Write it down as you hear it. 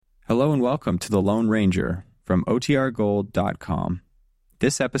Hello and welcome to The Lone Ranger from OTRGold.com.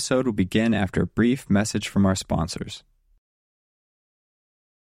 This episode will begin after a brief message from our sponsors.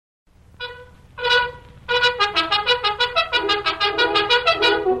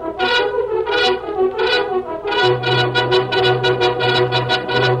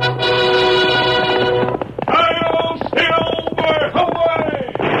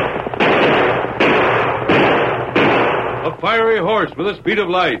 Fiery horse with the speed of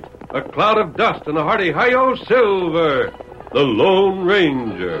light, a cloud of dust, and a hearty hi-yo silver, the Lone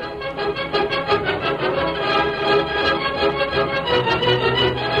Ranger.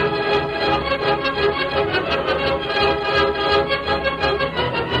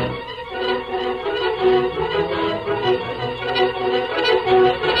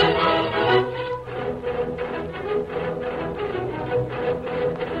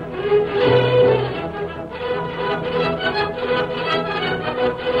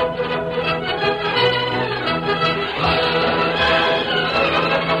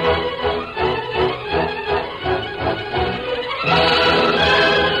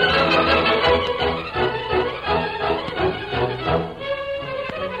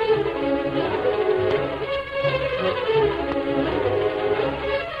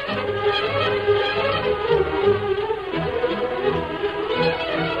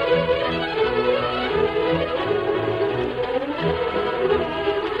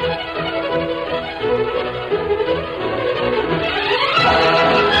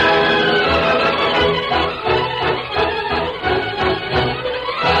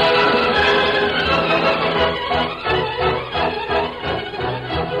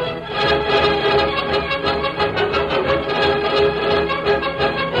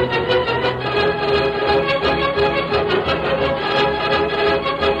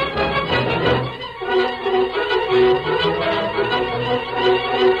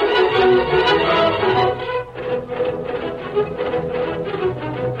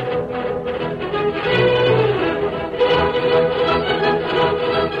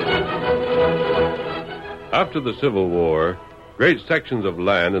 After the Civil War, great sections of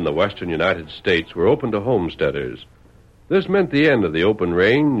land in the western United States were open to homesteaders. This meant the end of the open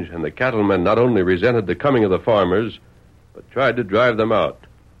range, and the cattlemen not only resented the coming of the farmers, but tried to drive them out.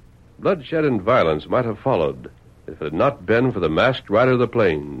 Bloodshed and violence might have followed if it had not been for the masked rider of the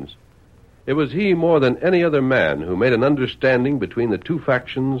plains. It was he more than any other man who made an understanding between the two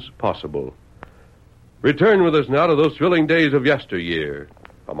factions possible. Return with us now to those thrilling days of yesteryear.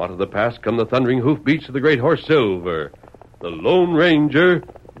 From out of the past come the thundering hoofbeats of the great horse Silver. The Lone Ranger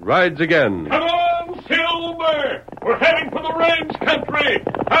rides again. Come on, Silver! We're heading for the range country!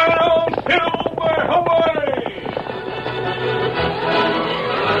 Hello, Silver! Away!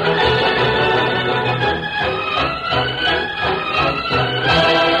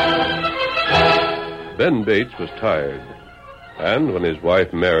 Ben Bates was tired, and when his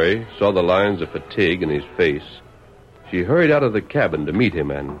wife Mary saw the lines of fatigue in his face, she hurried out of the cabin to meet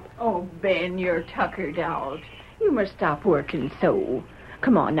him and... Oh, Ben, you're tuckered out. You must stop working so.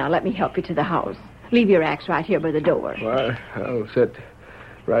 Come on now, let me help you to the house. Leave your axe right here by the door. Well, I'll sit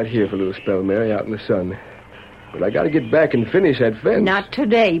right here for a little spell, Mary, out in the sun. But I got to get back and finish that fence. Not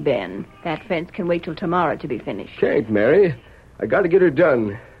today, Ben. That fence can wait till tomorrow to be finished. Can't, Mary. I got to get her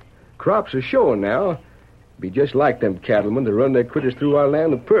done. Crops are showing now. Be just like them cattlemen to run their critters through our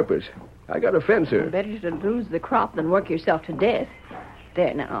land of purpose. I got a fencer. Better to lose the crop than work yourself to death.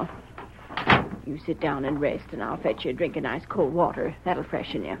 There now. You sit down and rest, and I'll fetch you a drink of nice cold water. That'll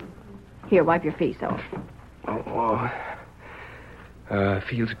freshen you. Here, wipe your face off.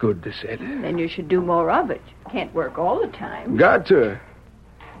 Feels good to sit. Then you should do more of it. Can't work all the time. Got to.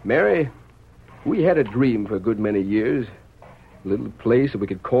 Mary, we had a dream for a good many years. A little place that we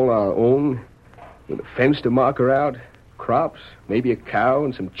could call our own, with a fence to mark her out. Crops, maybe a cow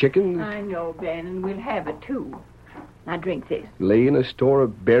and some chickens. I know, Ben, and we'll have it, too. Now drink this. Lay in a store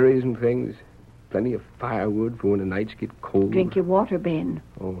of berries and things. Plenty of firewood for when the nights get cold. Drink your water, Ben.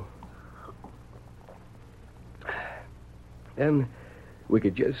 Oh. Then we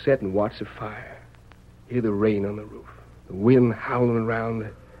could just sit and watch the fire. Hear the rain on the roof. The wind howling around.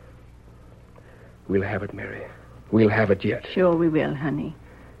 We'll have it, Mary. We'll have it yet. Sure we will, honey.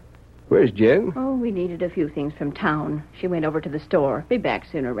 Where's Jen? Oh, we needed a few things from town. She went over to the store. Be back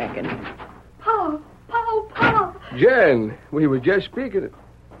soon, I reckon. Pa! Pa! Jen, we were just speaking.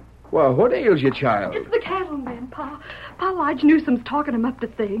 Well, what ails you, child? It's the cattlemen, Pa. Pa Lige Newsom's talking them up to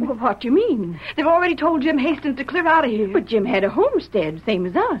things. Well, what do you mean? They've already told Jim Hastings to clear out of here. But Jim had a homestead, same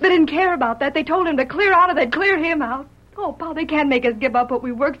as us. They didn't care about that. They told him to clear out or they'd clear him out. Oh, Pa, they can't make us give up what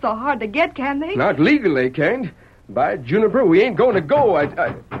we worked so hard to get, can they? Not legally, they can't. By Juniper, we ain't going to go.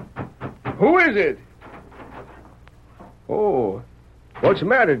 Who is it? Oh, what's the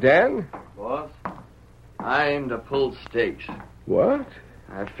matter, Dan? Boss, I aim to pull stakes. What?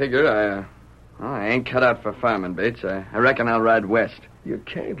 I figure I ain't cut out for farming, Bates. I reckon I'll ride west. You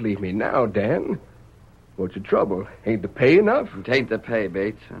can't leave me now, Dan. What's the trouble? Ain't the pay enough? It ain't the pay,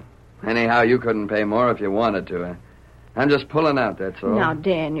 Bates. Anyhow, you couldn't pay more if you wanted to. I'm just pulling out, that's all. Now,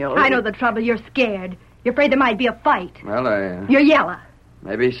 Daniel. I know the trouble. You're scared. You're afraid there might be a fight. Well, You're yellow.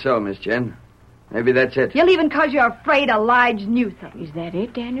 maybe so, Miss Jen. Maybe that's it. You're leaving 'cause you're afraid of Lige Newsom. Is that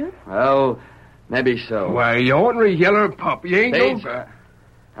it, Daniel? Well, maybe so. Why, you ornery yeller pup. You ain't Bates, no...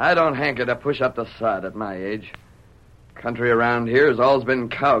 I don't hanker to push up the sod at my age. Country around here has always been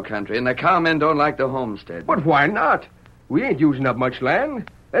cow country, and the cowmen don't like the homestead. But why not? We ain't using up much land.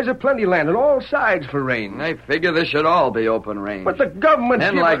 There's a plenty land on all sides for rain. I figure this should all be open range. But the government...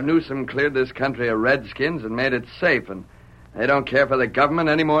 Men like Newsom cleared this country of redskins and made it safe, and they don't care for the government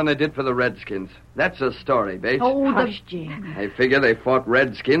any more than they did for the redskins. That's the story, Bates. Oh, hush, Jim. They figure they fought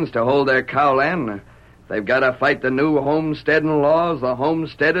redskins to hold their cow land. They've got to fight the new homesteading laws, the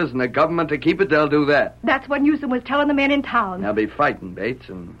homesteaders, and the government to keep it. They'll do that. That's what Newsom was telling the men in town. They'll be fighting, Bates,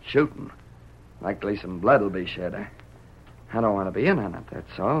 and shooting. Likely some blood will be shed. I don't want to be in on it,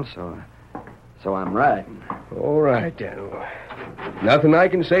 that's all, so I'm riding. All right, Daniel. Nothing I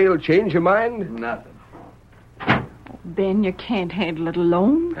can say will change your mind? Nothing. Ben, you can't handle it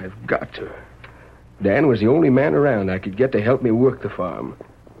alone. I've got to. Dan was the only man around I could get to help me work the farm.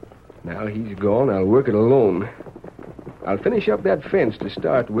 Now he's gone, I'll work it alone. I'll finish up that fence to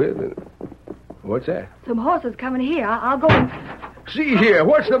start with. What's that? Some horses coming here. I'll go and... See here,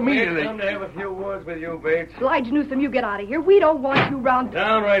 what's the meaning of We've it? come to have a few words with you, Bates. Lige Newsom, you get out of here. We don't want you round...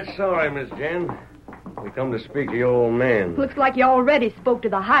 Downright sorry, Miss Jen. We come to speak to your old man. Looks like you already spoke to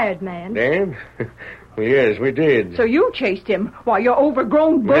the hired man. Dan? Well, yes, we did. So you chased him while your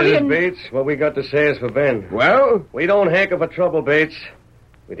overgrown bully Mrs. and... Bates, what we got to say is for Ben. Well? We don't hanker for trouble, Bates.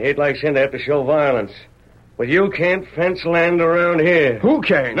 We'd hate like sin to have to show violence. But you can't fence land around here. Who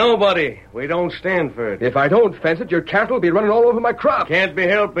can? Nobody. We don't stand for it. If I don't fence it, your cattle will be running all over my crop. Can't be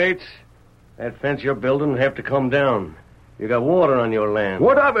helped, Bates. That fence you're building will have to come down. You got water on your land.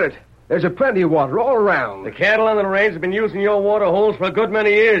 What of it? There's a plenty of water all around. The cattle on the range have been using your water holes for a good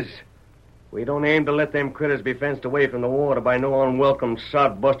many years. We don't aim to let them critters be fenced away from the water by no unwelcome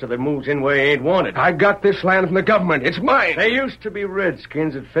sodbuster that moves in where he ain't wanted. I got this land from the government. It's mine. They used to be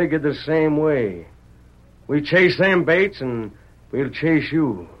redskins that figured the same way. We chase them, Bates, and we'll chase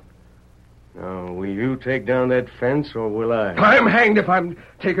you. Now, will you take down that fence, or will I? I'm hanged if I'm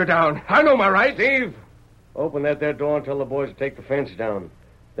take her down. I know my rights. Steve, open that there door and tell the boys to take the fence down.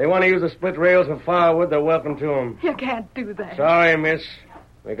 They want to use the split rails for firewood, they're welcome to them. You can't do that. Sorry, miss.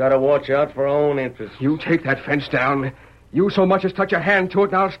 We gotta watch out for our own interests. You take that fence down. You so much as touch a hand to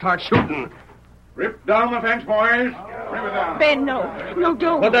it, and I'll start shooting. Rip down the fence, boys. Rip it down. Ben, no. No,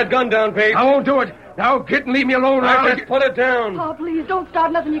 don't. Put that gun down, Pete. I won't do it. Now get and leave me alone. Now, just put it down. Oh, please, don't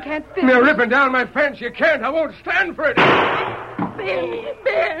start nothing you can't finish. They're ripping down my fence. You can't. I won't stand for it.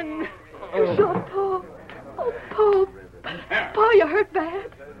 Ben. You saw Paul. Oh, Paul. Paul, you hurt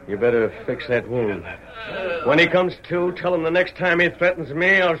bad. You better fix that wound. When he comes to, tell him the next time he threatens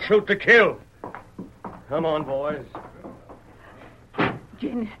me, I'll shoot to kill. Come on, boys.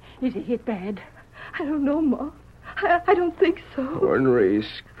 Jen, is he hit bad? I don't know, Ma. I don't think so. Ornery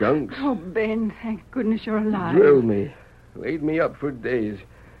skunks. Oh, Ben, thank goodness you're alive. Drilled me. Laid me up for days.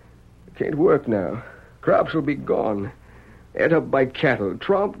 Can't work now. Crops will be gone. Ate up by cattle.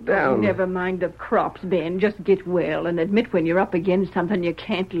 Tromped down. Never mind the crops, Ben. Just get well and admit when you're up against something you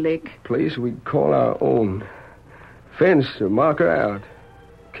can't lick. Place we'd call our own. Fence to mark her out.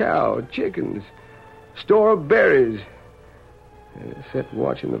 Cow, chickens. Store of berries. And sit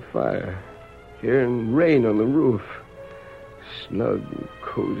watching the fire. Hearing rain on the roof. Snug and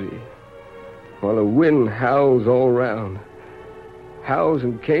cozy. While the wind howls all round. Howls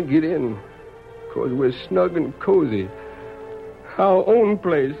and can't get in. 'Cause we're snug and cozy. Our own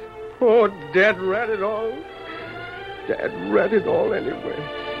place. Oh, Dad rat it all. Dad rat it all anyway.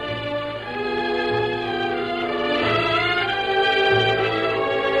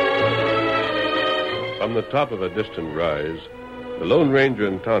 From the top of a distant rise, the Lone Ranger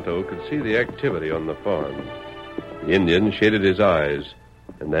and Tonto could see the activity on the farm. The Indian shaded his eyes,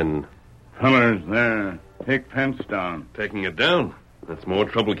 and then... Fellers, there. Take fence down. Taking it down? That's more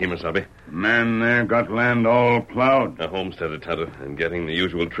trouble, Kemosabe. Man there got land all plowed. A homesteader, Tonto, and getting the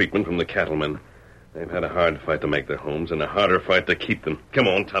usual treatment from the cattlemen. They've had a hard fight to make their homes and a harder fight to keep them. Come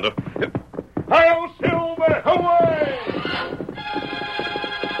on, Tonto. Hi-yo, Silver! Away!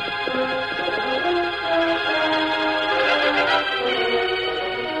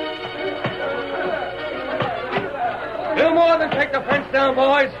 and take the fence down,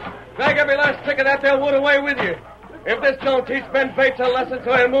 boys. Drag every last stick of that there wood away with you. If this don't teach Ben Bates a lesson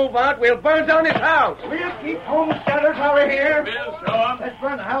so he'll move out, we'll burn down his house. We'll keep homesteaders out of here. Bill, show 'em. Let's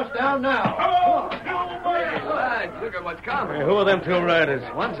burn the house down now. Look at what's coming. Hey, who are them two riders?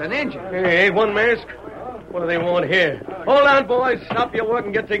 One's an engine. Hey, ain't one mask? What do they want here? Hold on, boys. Stop your work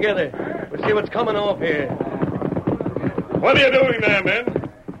and get together. We'll see what's coming off here. What are you doing there, men?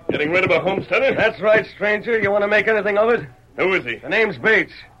 Getting rid of a homesteader? That's right, stranger. You want to make anything of it? Who is he? The name's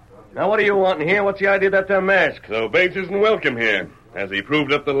Bates. Now, what do you want in here? What's the idea of that there mask? So Bates isn't welcome here. Has he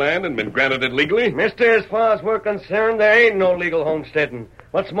proved up the land and been granted it legally? Mister, as far as we're concerned, there ain't no legal homesteading.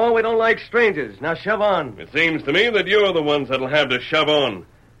 What's more, we don't like strangers. Now, shove on. It seems to me that you're the ones that'll have to shove on.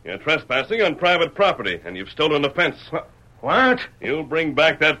 You're trespassing on private property, and you've stolen a fence. What? You'll bring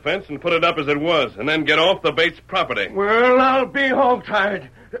back that fence and put it up as it was, and then get off the Bates property. Well, I'll be hog-tied.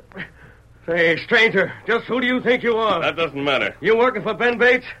 Say, stranger, just who do you think you are? That doesn't matter. You working for Ben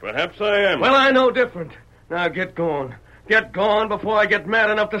Bates? Perhaps I am. Well, I know different. Now, get going. Get going before I get mad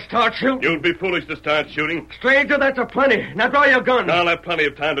enough to start shooting. You'd be foolish to start shooting. Stranger, that's a plenty. Now, draw your gun. I'll have plenty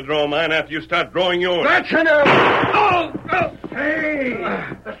of time to draw mine after you start drawing yours. That's enough. Oh! Hey,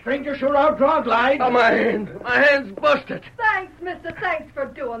 the stranger sure outdraw Glide. Oh, my hand. My hand's busted. Thanks, mister. Thanks for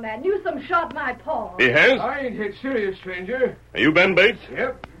doing that. Newsom shot my paw. He has? I ain't hit serious, stranger. Are you Ben Bates?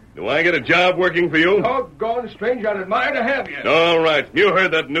 Yep. Do I get a job working for you? Doggone stranger, I'd admire to have you. All right. You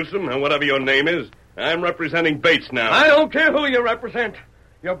heard that, Newsom, or whatever your name is. I'm representing Bates now. I don't care who you represent.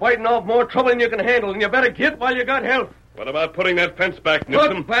 You're biting off more trouble than you can handle, and you better get while you got health. What about putting that fence back,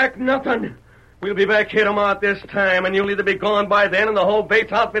 Newsom? Put back nothing. We'll be back here tomorrow at this time, and you'll either be gone by then and the whole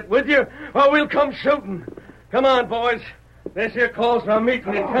Bates outfit with you, or we'll come shooting. Come on, boys. This here calls for a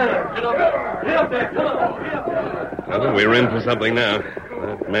meeting in town. Get up there. Get up there. Come on. Get up there. Well, we're in for something now.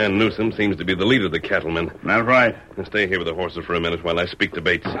 That man Newsom seems to be the leader of the cattlemen. That's right. Now stay here with the horses for a minute while I speak to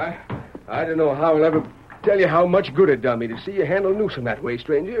Bates. I don't know how I'll ever tell you how much good it done me to see you handle Newsom that way,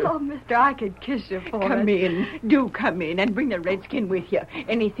 stranger. Oh, mister, I could kiss you for Come it. in. Do come in and bring the redskin with you.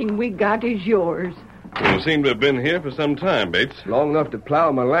 Anything we got is yours. You seem to have been here for some time, Bates. Long enough to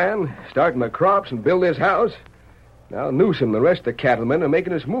plow my land, start my crops, and build this house. Now Newsom, the rest of the cattlemen, are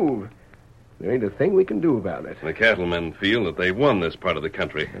making us move. There ain't a thing we can do about it. The cattlemen feel that they won this part of the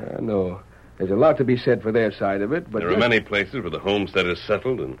country. I know. There's a lot to be said for their side of it, but... There are many places where the homesteaders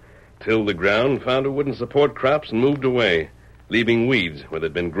settled and tilled the ground, found it wouldn't support crops, and moved away, leaving weeds where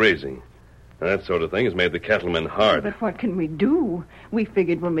they'd been grazing. That sort of thing has made the cattlemen hard. But what can we do? We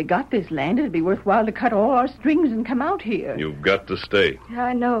figured when we got this land, it'd be worthwhile to cut all our strings and come out here. You've got to stay.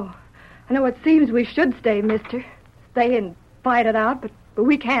 I know. It seems we should stay, mister. Stay and fight it out, but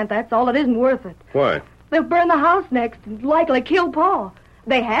we can't. That's all. It isn't worth it. Why? They'll burn the house next and likely kill Pa.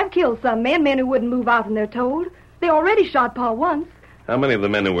 They have killed some men who wouldn't move out when they're told. They already shot Pa once. How many of the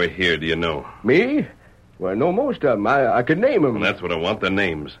men who were here do you know? Me? Well, I know most of them. I could name them. And that's what I want, the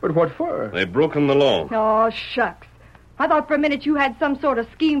names. But what for? They've broken the law. Oh, shucks. I thought for a minute you had some sort of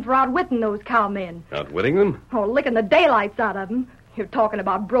scheme for outwitting those cowmen. Outwitting them? Or licking the daylights out of them. You're talking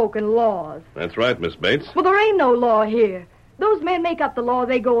about broken laws. That's right, Miss Bates. Well, there ain't no law here. Those men make up the law as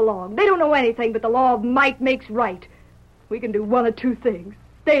they go along. They don't know anything but the law of might makes right. We can do one of two things.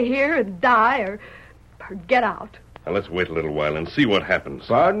 Stay here and die or get out. Now, let's wait a little while and see what happens.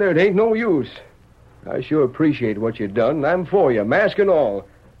 Partner, it ain't no use. I sure appreciate what you done. I'm for you, mask and all.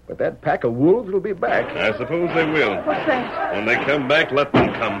 But that pack of wolves will be back. I suppose they will. What's that? When they come back, let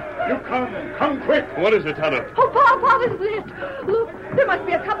them come. You come quick. What is it, Tonto? Oh, Pa, this is it. Look, there must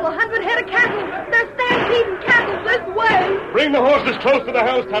be a couple of hundred head of cattle. They're stampeding cattle this way. Bring the horses close to the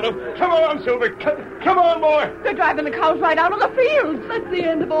house, Tonto. Come on, Silver. Come on, boy. They're driving the cows right out of the fields. That's the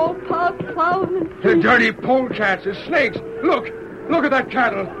end of all plowing and The dirty polecats, the snakes. Look at that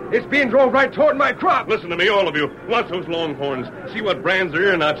cattle. It's being drove right toward my crop. Listen to me, all of you. Watch those longhorns. See what brands or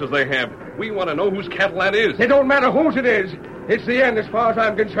ear notches they have. We want to know whose cattle that is. It don't matter whose it is. It's the end as far as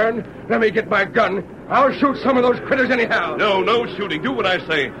I'm concerned. Let me get my gun. I'll shoot some of those critters anyhow. No shooting. Do what I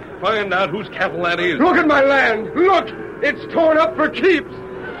say. Find out whose cattle that is. Look at my land. Look. It's torn up for keeps.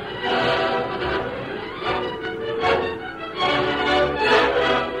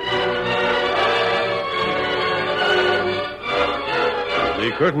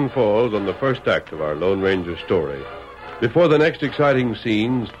 The curtain falls on the first act of our Lone Ranger story. Before the next exciting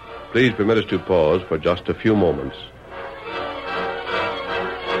scenes, please permit us to pause for just a few moments.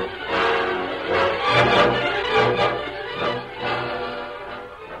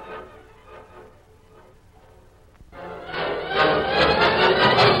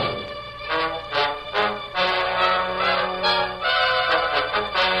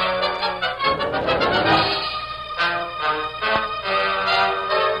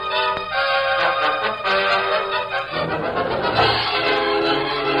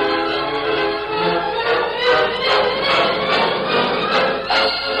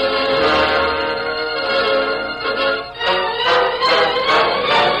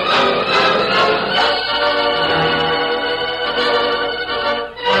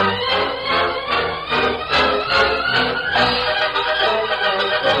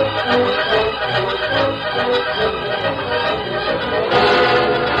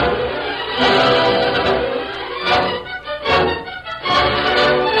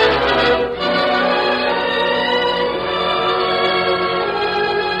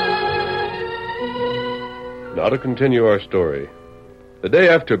 Now to continue our story. The day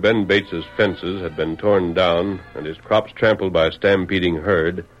after Ben Bates's fences had been torn down and his crops trampled by a stampeding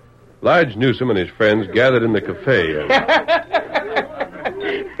herd, Lige Newsom and his friends gathered in the cafe.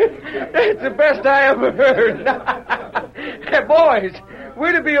 It's the best I ever heard. Hey, boys,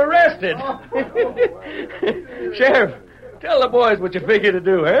 we're to be arrested. Sheriff, tell the boys what you figure to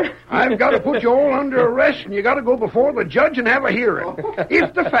do, eh? I've got to put you all under arrest, and you got to go before the judge and have a hearing.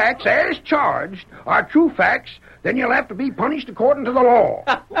 If the facts, as charged, are true facts, then you'll have to be punished according to the law.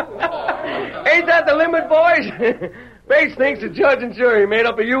 Ain't that the limit, boys? Bates thinks the judge and jury made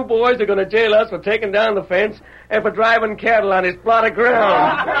up of you boys are going to jail us for taking down the fence and for driving cattle on his plot of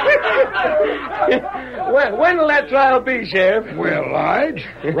ground. When will that trial be, Sheriff? Well, Lige,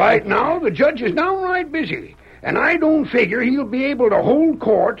 right now the judge is downright busy. And I don't figure he'll be able to hold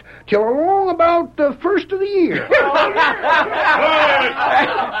court till along about the first of the year.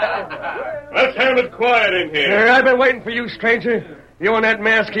 Let's have it quiet in here. I've been waiting for you, stranger. You and that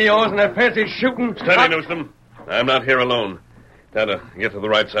mask of yours and that fancy shooting. Steady, Newsom. I'm not here alone. Now to get to the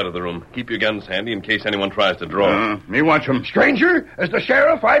right side of the room. Keep your guns handy in case anyone tries to draw. Me watch him. Stranger, as the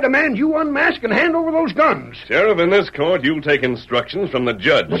sheriff, I demand you unmask and hand over those guns. Sheriff, in this court, you'll take instructions from the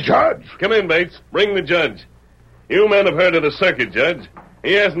judge. The judge? Come in, Bates. Bring the judge. You men have heard of the circuit judge.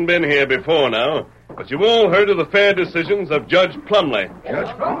 He hasn't been here before now, but you've all heard of the fair decisions of Judge Plumley.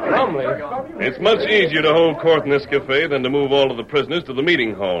 Judge Plumley? It's much easier to hold court in this cafe than to move all of the prisoners to the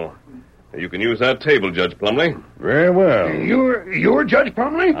meeting hall. You can use that table, Judge Plumley. Very well. You're Judge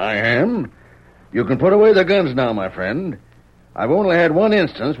Plumley? I am. You can put away the guns now, my friend. I've only had one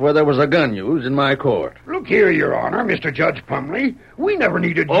instance where there was a gun used in my court. Look here, Your Honor, Mr. Judge Plumley. We never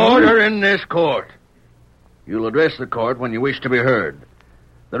needed you. Order in this court. You'll address the court when you wish to be heard.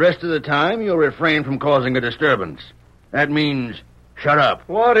 The rest of the time, you'll refrain from causing a disturbance. That means shut up.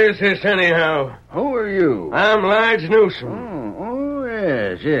 What is this, anyhow? Who are you? I'm Lige Newsom. Oh,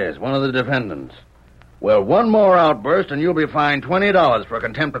 yes, one of the defendants. Well, one more outburst and you'll be fined $20 for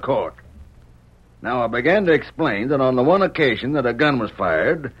contempt of court. Now, I began to explain that on the one occasion that a gun was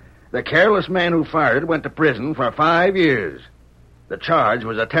fired, the careless man who fired it went to prison for 5 years. The charge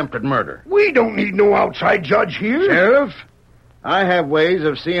was attempted murder. We don't need no outside judge here. Sheriff, I have ways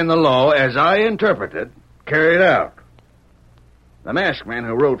of seeing the law as I interpret it carried out. The masked man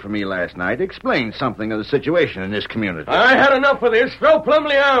who wrote for me last night explained something of the situation in this community. I had enough of this. Throw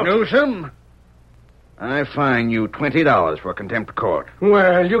Plumley out. Newsom, I fine you $20 for contempt of court.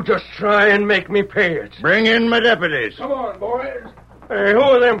 Well, you just try and make me pay it. Bring in my deputies. Come on, boys. Hey, who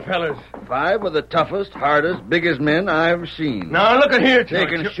are them fellas? 5 of the toughest, hardest, biggest men I've seen. Now, look at here, They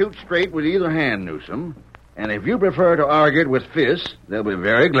can shoot straight with either hand, Newsom. And if you prefer to argue it with fists, they'll be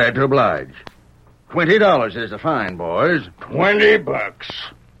very glad to oblige. $20 is the fine, boys. $20.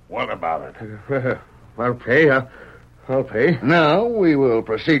 What about it? I'll pay. I'll pay. Now we will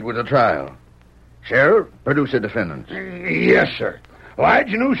proceed with the trial. Sheriff, produce the defendants. Yes, sir.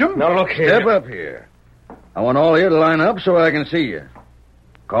 Lige Newsom? Now, look here. Step up here. I want all here to line up so I can see you.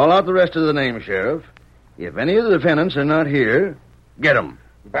 Call out the rest of the names, Sheriff. If any of the defendants are not here, get them.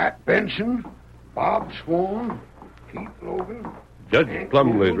 Bat Benson, Bob Swan, Pete Logan. Judge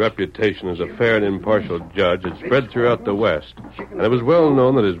Plumley's reputation as a fair and impartial judge had spread throughout the West, and it was well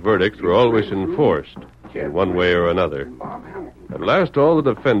known that his verdicts were always enforced, in one way or another. At last, all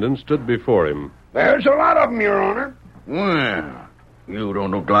the defendants stood before him. There's a lot of them, Your Honor. Well, you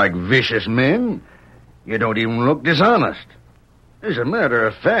don't look like vicious men. You don't even look dishonest. As a matter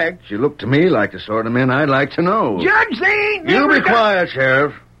of fact, you look to me like the sort of men I'd like to know. Judge, they ain't You never be quiet,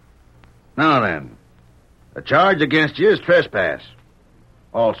 Sheriff. Now then, the charge against you is trespass.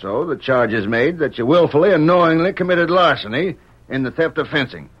 Also, the charge is made that you willfully and knowingly committed larceny in the theft of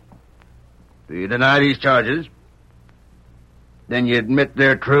fencing. Do you deny these charges? Then you admit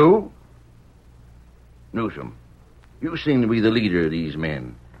they're true? Newsom, you seem to be the leader of these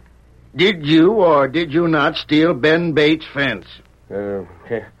men. Did you or did you not steal Ben Bates' fence?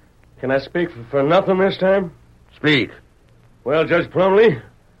 Can I speak for nothing this time? Speak. Well, Judge Plumley,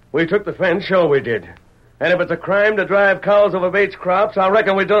 we took the fence, sure we did. And if it's a crime to drive cows over Bates' crops, I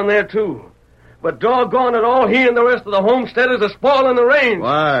reckon we done there, too. But doggone it all, he and the rest of the homesteaders are spoiling the range.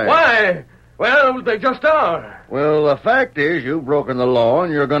 Why? Why? Well, they just are. Well, the fact is you've broken the law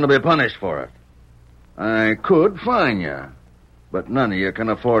and you're going to be punished for it. I could fine you, but none of you can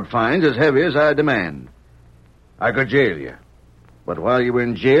afford fines as heavy as I demand. I could jail you, But while you were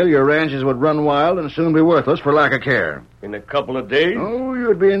in jail, your ranches would run wild and soon be worthless for lack of care. In a couple of days? Oh,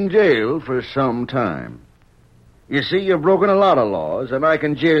 you'd be in jail for some time. You see, you've broken a lot of laws, and I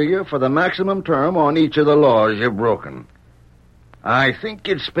can jail you for the maximum term on each of the laws you've broken. I think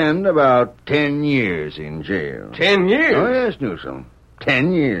you'd spend about 10 years in jail. 10 years? Oh, yes, Newsom.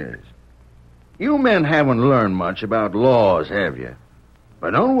 10 years. You men haven't learned much about laws, have you?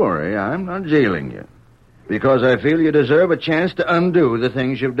 But don't worry, I'm not jailing you. Because I feel you deserve a chance to undo the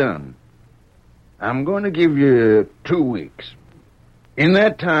things you've done. I'm going to give you 2 weeks. In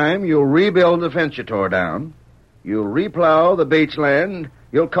that time, you'll rebuild the fence you tore down. You'll replow the Bates land.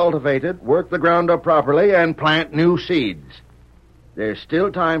 You'll cultivate it, work the ground up properly, and plant new seeds. There's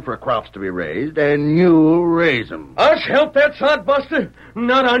still time for crops to be raised, and you'll raise them. Us help that sodbuster?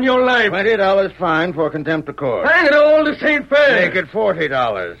 Not on your life. $20 fine for contempt of court. Hang it all, this ain't fair. Make it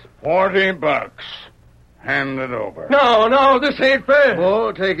 $40. $40. Hand it over. No, this ain't fair.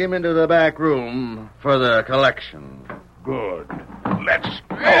 We'll take him into the back room for the collection. Good. Let's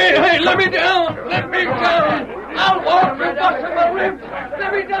go. Hey, let me down. Let me down. I'll walk you busting my ribs.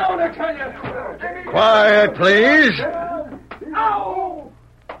 Let me down, I tell you. Quiet, please. Ow!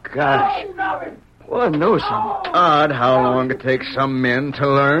 Gosh. What a nuisance. Odd how long it takes some men to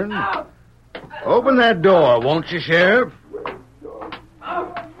learn. Open that door, won't you, Sheriff?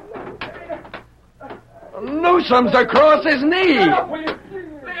 Newsom's across his knee. Lay off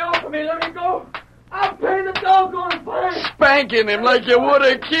of me. Let me go. I'll pay the doggone fine. Spanking him like you would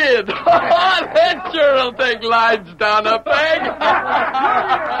a kid. That sure'll take lines down a peg.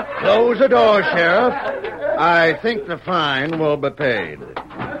 Close the door, Sheriff. I think the fine will be paid.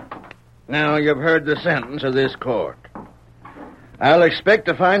 Now, you've heard the sentence of this court. I'll expect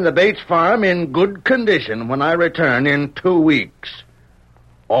to find the Bates farm in good condition when I return in 2 weeks.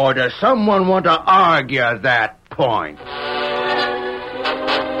 Or does someone want to argue that point?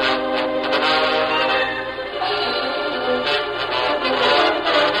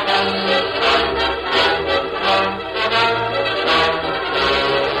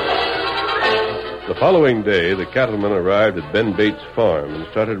 The following day, the cattlemen arrived at Ben Bates' farm and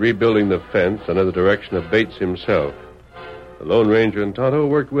started rebuilding the fence under the direction of Bates himself. The Lone Ranger and Tonto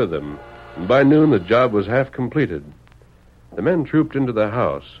worked with them, and by noon the job was half completed. The men trooped into the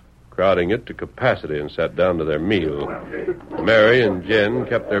house, crowding it to capacity, and sat down to their meal. Mary and Jen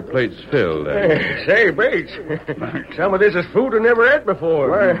kept their plates filled. Say, Bates, some of this is food I never ate before.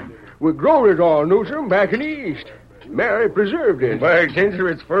 Why, we growed it all, Newsom, back in the East. Mary preserved it. By ginger,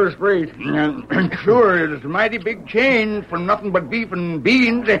 it's first rate. Sure, it's a mighty big change from nothing but beef and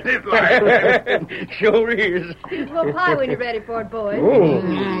beans, ain't it? Like? Sure is. Well, pie when you're ready for it, boys.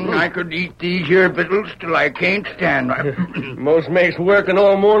 I could eat these here victuals till I can't stand. Most makes working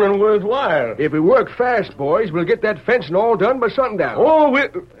all morning worthwhile. If we work fast, boys, we'll get that fencing all done by sundown. Oh,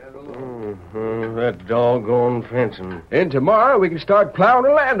 that doggone fencing. And tomorrow we can start plowing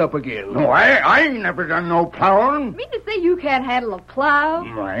the land up again. No, I ain't never done no plowing. Mean to say you can't handle a plow?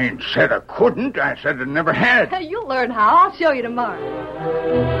 I ain't said I couldn't. I said I never had. You'll learn how. I'll show you tomorrow.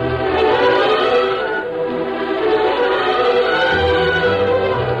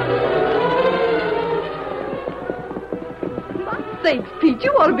 Sakes, Pete,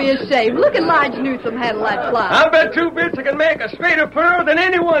 you ought to be ashamed. Look at Lige Newsom handle that plow. I bet 2 bits I can make a straighter furrow than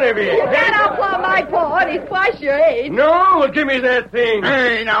any one of you. You can't outplow my paw, and he's twice your age. No, well, give me that thing.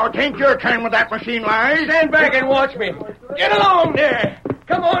 Hey, now, it ain't your turn with that machine, Lige. Stand back and watch me. Get along there.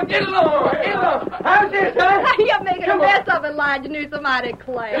 Come on, get along. Get along. How's this, huh? You're making a mess of it, Lige Newsom, I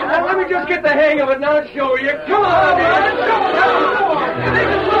declare. Now, let me just get the hang of it, and I'll show you. Come on, man. Come on. Make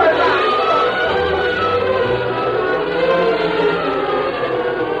it work.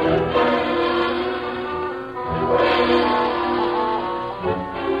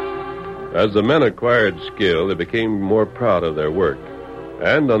 As the men acquired skill, they became more proud of their work.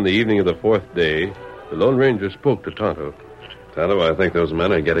 And on the evening of the 4th day, the Lone Ranger spoke to Tonto. Tonto, I think those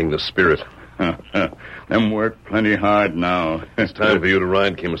men are getting the spirit. Them work plenty hard now. It's time for you to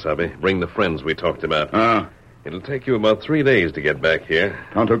ride, Kimasabi. Bring the friends we talked about. It'll take you about 3 days to get back here.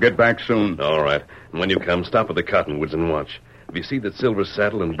 Tonto, get back soon. All right. And when you come, stop at the cottonwoods and watch. If you see that Silver's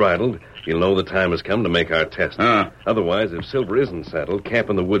saddled and bridled, you'll know the time has come to make our test. Otherwise, if Silver isn't saddled, camp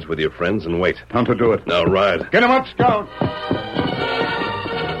in the woods with your friends and wait. Tonto, do it. Now ride. Get him up, Scout.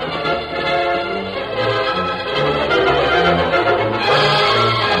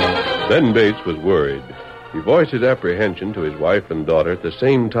 Ben Bates was worried. He voiced his apprehension to his wife and daughter at the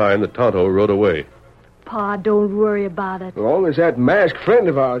same time that Tonto rode away. Pa, don't worry about it. As long as that masked friend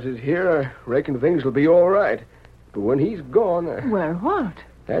of ours is here, I reckon things will be all right. But when he's gone... Well, what?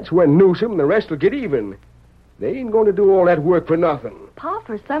 That's when Newsom and the rest will get even. They ain't going to do all that work for nothing. Pa,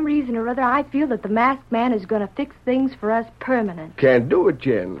 for some reason or other, I feel that the masked man is going to fix things for us permanent. Can't do it,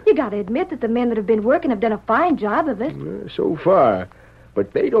 Jen. You got to admit that the men that have been working have done a fine job of it. So far.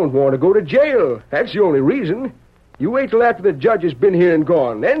 But they don't want to go to jail. That's the only reason. You wait till after the judge has been here and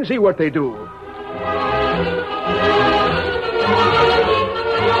gone, then see what they do.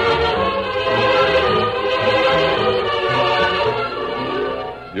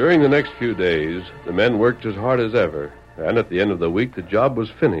 During the next few days, the men worked as hard as ever, and at the end of the week, the job was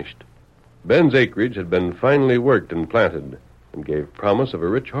finished. Ben's acreage had been finally worked and planted, and gave promise of a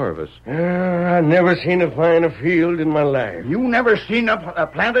rich harvest. I never seen a finer field in my life. You never seen a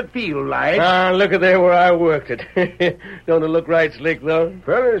planted field, Lige. Look at there where I worked it. Don't it look right slick, though?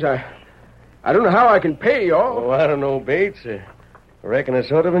 Fellas, I don't know how I can pay y'all. Oh, I don't know, Bates. I reckon I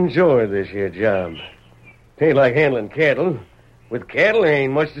sort of enjoy this here job. It ain't like handling cattle. With cattle, there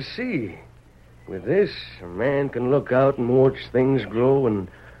ain't much to see. With this, a man can look out and watch things grow and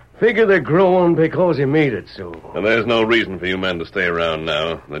figure they're growing because he made it so. And there's no reason for you men to stay around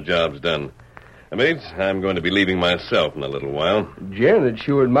now. The job's done. Bates, I'm going to be leaving myself in a little while. Jen would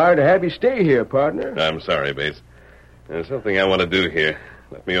sure admire to have you stay here, partner. I'm sorry, Bates. There's something I want to do here.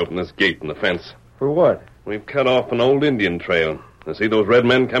 Let me open this gate in the fence. For what? We've cut off an old Indian trail. You see those red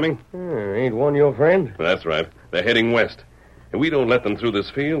men coming? Ain't one your friend? That's right. They're heading west. If we don't let them through this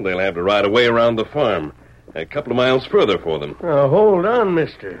field, they'll have to ride away around the farm. A couple of miles further for them. Now, hold on,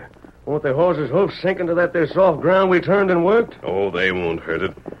 mister. Won't their horses' hoofs sink into that there soft ground we turned and worked? Oh, they won't hurt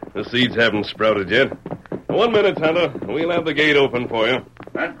it. The seeds haven't sprouted yet. 1 minute, Tonto. We'll have the gate open for you.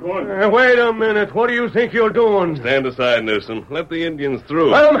 That's good. Wait a minute. What do you think you're doing? Stand aside, Newsom. Let the Indians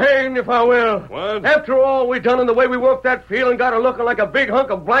through. I'm hanged if I will. What? After all we done and the way we worked that field and got her looking like a big hunk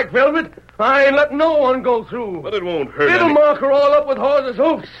of black velvet, I ain't letting no one go through. But it won't hurt It'll any... mark her all up with horses'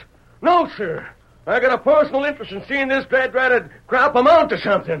 hoofs. No, sir. I got a personal interest in seeing this dread-ratted crop amount to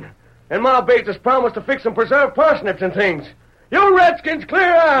something. And Ma Bates has promised to fix some preserved parsnips and things. You redskins,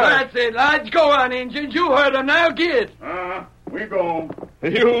 clear out! That's it, lads. Go on, Injuns. You heard them now. Get. We go.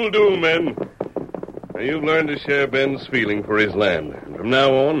 You'll do, men. Now, you've learned to share Ben's feeling for his land. And from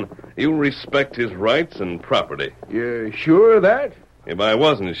now on, you'll respect his rights and property. You sure of that? If I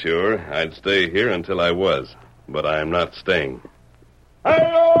wasn't sure, I'd stay here until I was. But I'm not staying.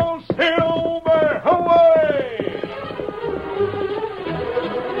 Hello, Silver! Away!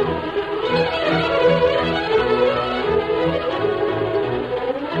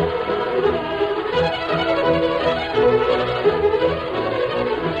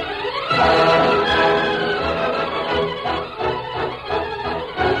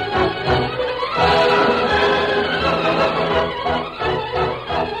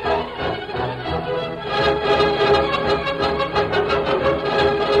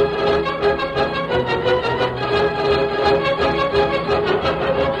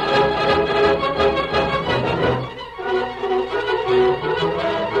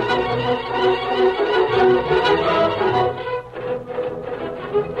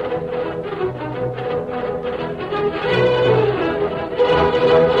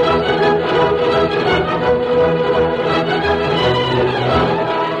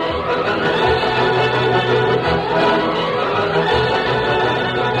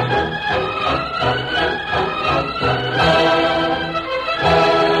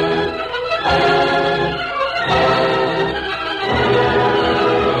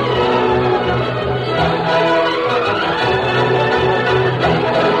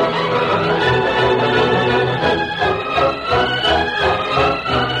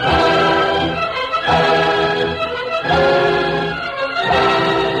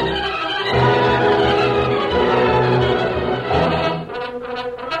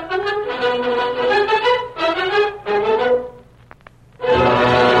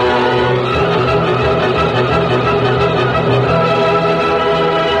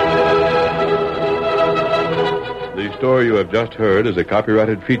 The story you have just heard is a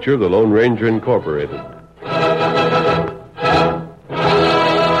copyrighted feature of the Lone Ranger Incorporated.